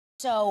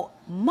So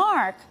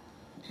Mark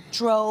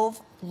drove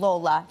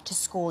Lola to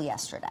school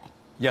yesterday.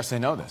 Yes, I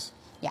know this.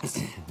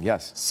 Yes.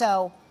 Yes.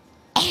 So,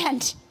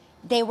 and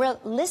they were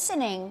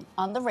listening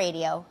on the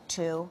radio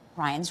to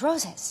Ryan's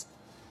Roses.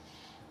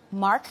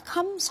 Mark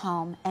comes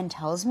home and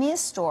tells me a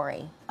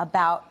story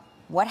about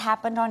what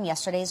happened on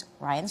yesterday's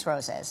Ryan's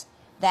Roses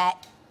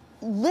that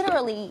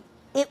literally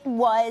it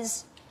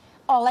was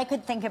all I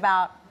could think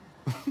about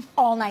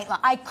all night long.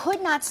 I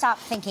could not stop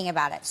thinking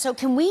about it. So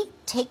can we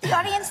take the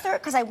audience through it?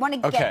 Because I want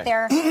to get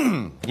there.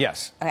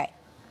 Yes. Okay.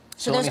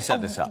 So let me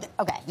set this up.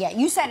 Okay, yeah,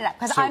 you set it up,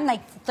 because I'm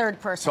like third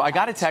person. So I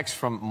got a text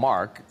from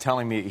Mark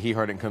telling me he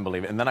heard it and couldn't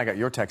believe it, and then I got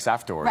your text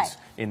afterwards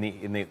in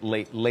the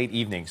late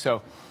evening.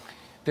 So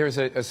there's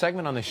a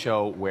segment on the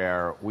show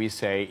where we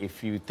say,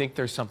 if you think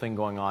there's something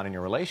going on in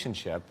your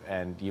relationship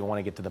and you want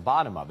to get to the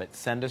bottom of it,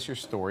 send us your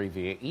story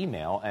via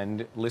email,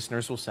 and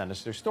listeners will send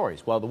us their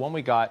stories. Well, the one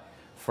we got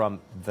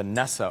from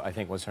Vanessa, I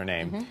think was her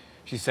name,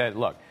 she said,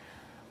 look,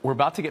 we're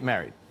about to get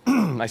married.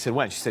 I said,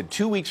 when? She said,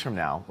 2 weeks from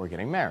now, we're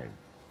getting married.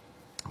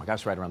 Oh my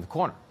gosh, right around the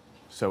corner.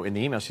 So in the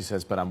email she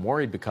says, but I'm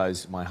worried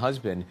because my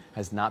husband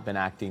has not been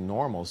acting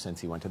normal since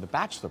he went to the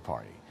bachelor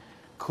party.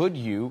 Could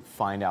you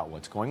find out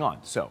what's going on?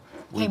 So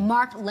okay,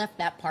 Mark left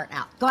that part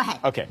out. Go ahead.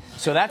 Okay,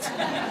 so that's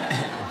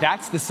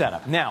that's the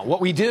setup. Now,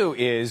 what we do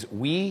is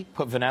we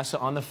put Vanessa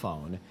on the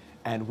phone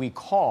and we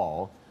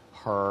call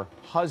her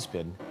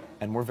husband,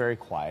 and we're very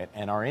quiet,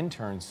 and our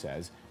intern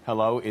says,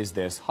 hello, is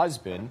this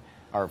husband,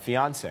 our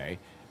fiance?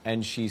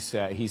 And he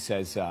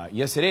says,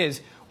 yes, it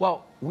is.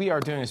 Well, we are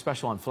doing a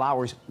special on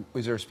flowers.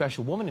 Is there a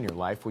special woman in your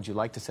life? Would you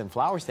like to send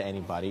flowers to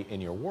anybody in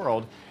your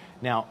world?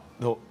 Now,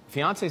 the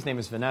fiance's name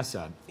is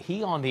Vanessa.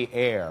 He, on the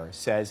air,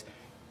 says,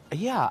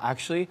 yeah,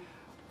 actually,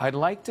 I'd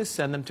like to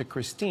send them to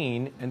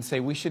Christine and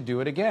say we should do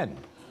it again.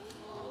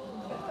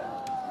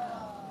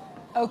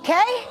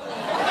 Okay.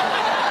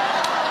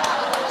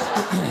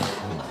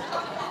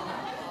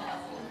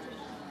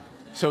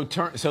 So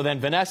then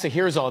Vanessa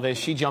hears all this,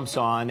 she jumps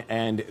on,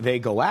 and they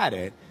go at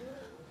it.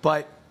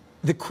 But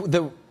the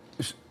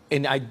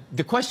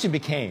question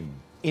became,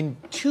 in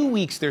 2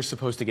 weeks they're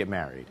supposed to get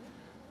married.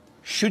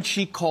 Should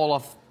she call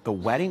off the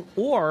wedding?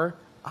 Or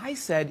I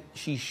said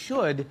she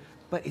should,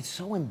 but it's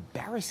so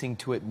embarrassing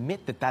to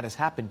admit that that has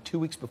happened 2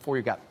 weeks before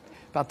you got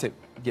about to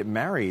get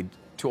married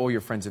to all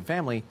your friends and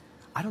family.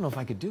 I don't know if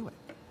I could do it.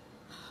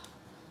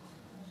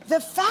 The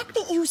fact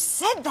that you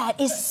said that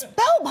is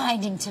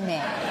spellbinding to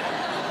me.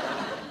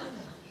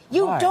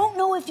 You Why? don't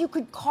know if you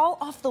could call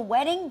off the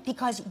wedding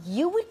because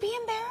you would be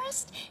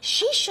embarrassed?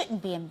 She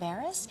shouldn't be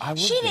embarrassed.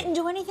 She didn't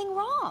do anything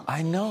wrong.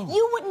 I know.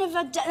 You wouldn't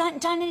have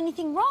done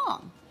anything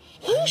wrong.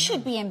 He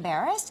should be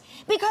embarrassed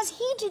because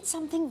he did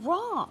something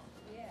wrong.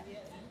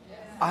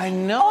 I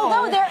know.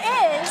 Although there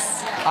is.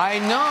 I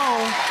know.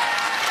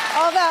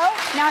 Although,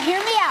 now hear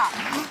me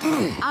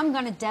out. I'm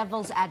going to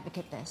devil's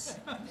advocate this.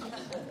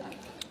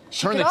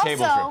 Turn the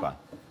tables, Ripa.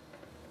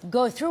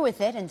 Go through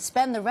with it and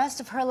spend the rest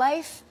of her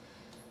life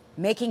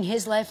making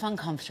his life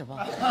uncomfortable.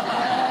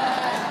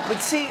 But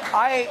see,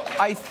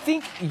 I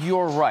think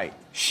you're right.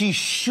 She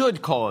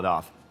should call it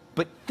off.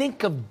 But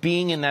think of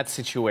being in that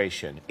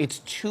situation. It's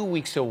 2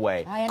 weeks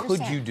away. I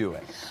understand. Could you do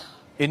it?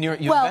 In your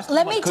well,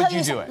 let me could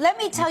you do it? Let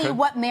me tell you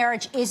what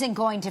marriage isn't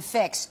going to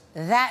fix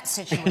that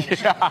situation.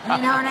 You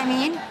know what I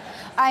mean?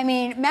 I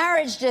mean,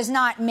 marriage does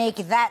not make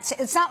that.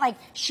 It's not like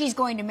she's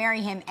going to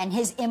marry him and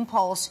his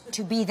impulse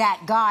to be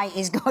that guy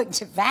is going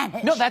to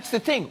vanish. No, that's the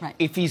thing. Right.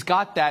 If he's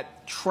got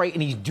that trait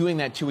and he's doing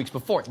that 2 weeks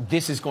before,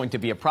 this is going to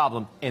be a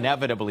problem.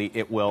 Inevitably,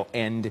 it will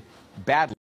end badly.